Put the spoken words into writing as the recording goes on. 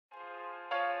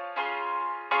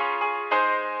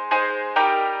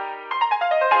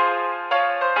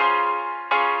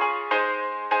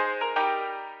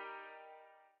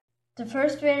The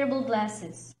first wearable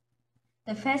glasses.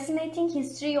 The fascinating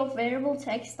history of wearable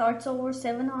tech starts over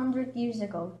 700 years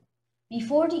ago.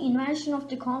 Before the invention of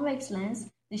the convex lens,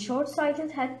 the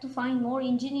short-sighted had to find more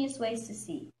ingenious ways to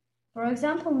see. For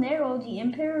example, Nero, the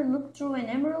emperor, looked through an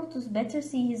emerald to better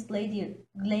see his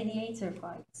gladiator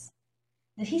fights.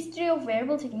 The history of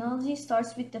wearable technology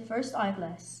starts with the first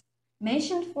eyeglass.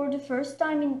 Mentioned for the first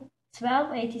time in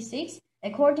 1286,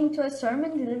 according to a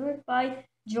sermon delivered by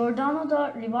Giordano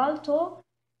da Rivalto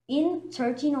in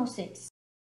 1306.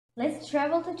 Let's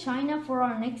travel to China for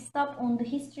our next stop on the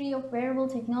history of wearable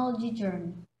technology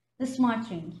journey, the smart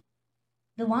ring.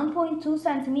 The 1.2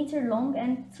 cm long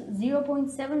and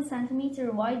 0.7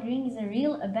 cm wide ring is a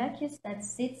real abacus that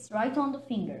sits right on the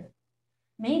finger.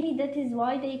 Maybe that is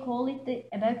why they call it the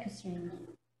abacus ring.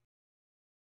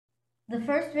 The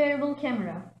first wearable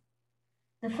camera.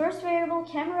 The first wearable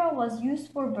camera was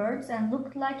used for birds and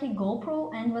looked like a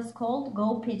GoPro and was called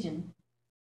Go Pigeon.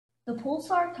 The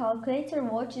pulsar calculator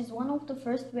watch is one of the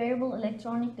first wearable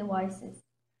electronic devices.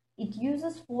 It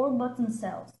uses 4 button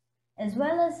cells. As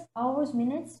well as hours,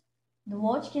 minutes, the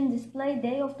watch can display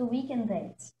day of the week and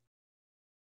dates.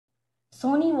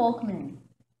 Sony Walkman.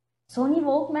 Sony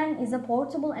Walkman is a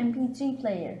portable MP3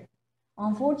 player.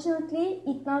 Unfortunately,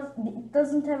 it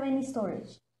doesn't have any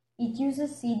storage. It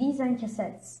uses CDs and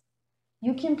cassettes.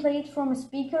 You can play it from a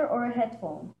speaker or a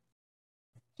headphone.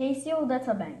 Casio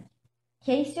Data Bank.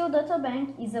 Casio Data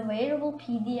Bank is a wearable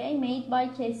PDA made by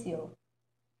Casio.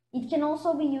 It can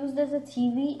also be used as a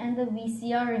TV and a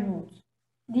VCR remote.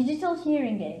 Digital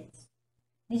hearing aids.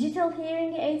 Digital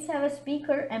hearing aids have a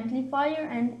speaker, amplifier,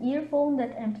 and earphone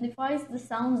that amplifies the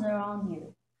sounds around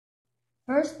you.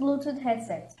 First Bluetooth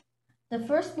headset. The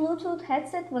first Bluetooth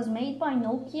headset was made by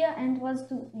Nokia and was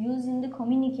to use in the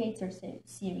Communicator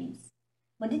series,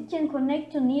 but it can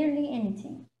connect to nearly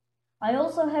anything. I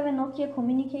also have a Nokia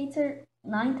Communicator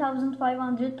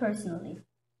 9500 personally.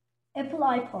 Apple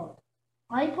iPod.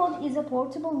 iPod is a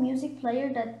portable music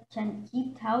player that can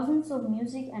keep thousands of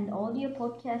music and audio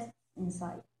podcasts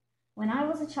inside. When I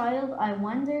was a child, I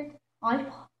wondered,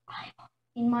 iPod,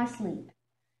 in my sleep.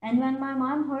 And when my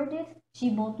mom heard it, she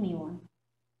bought me one.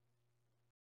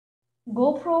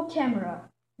 GoPro camera.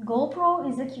 GoPro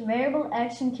is a wearable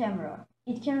action camera.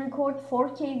 It can record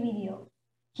 4K video.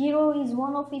 Hero is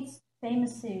one of its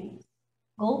famous series.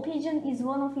 Go Pigeon is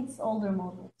one of its older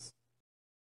models.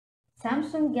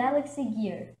 Samsung Galaxy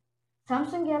Gear.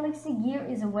 Samsung Galaxy Gear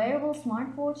is a wearable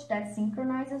smartwatch that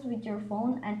synchronizes with your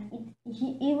phone and it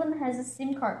even has a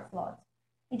SIM card slot.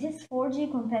 It is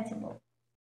 4G compatible.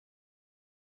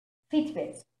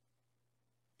 Fitbit.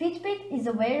 Fitbit is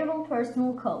a wearable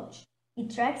personal coach.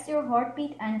 It tracks your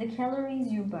heartbeat and the calories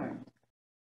you burn.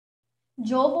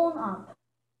 Jawbone Up.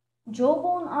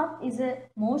 Jawbone Up is a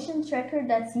motion tracker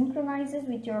that synchronizes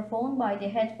with your phone by the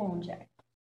headphone jack.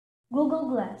 Google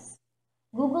Glass.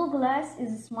 Google Glass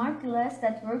is a smart glass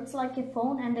that works like a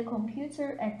phone and a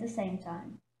computer at the same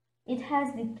time. It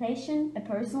has dictation, a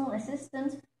personal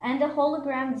assistant, and a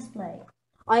hologram display.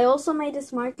 I also made a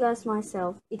smart glass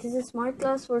myself. It is a smart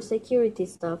glass for security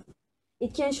stuff.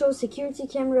 It can show security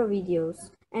camera videos,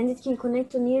 and it can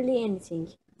connect to nearly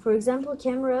anything. For example,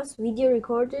 cameras, video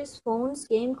recorders, phones,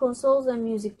 game consoles, and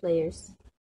music players.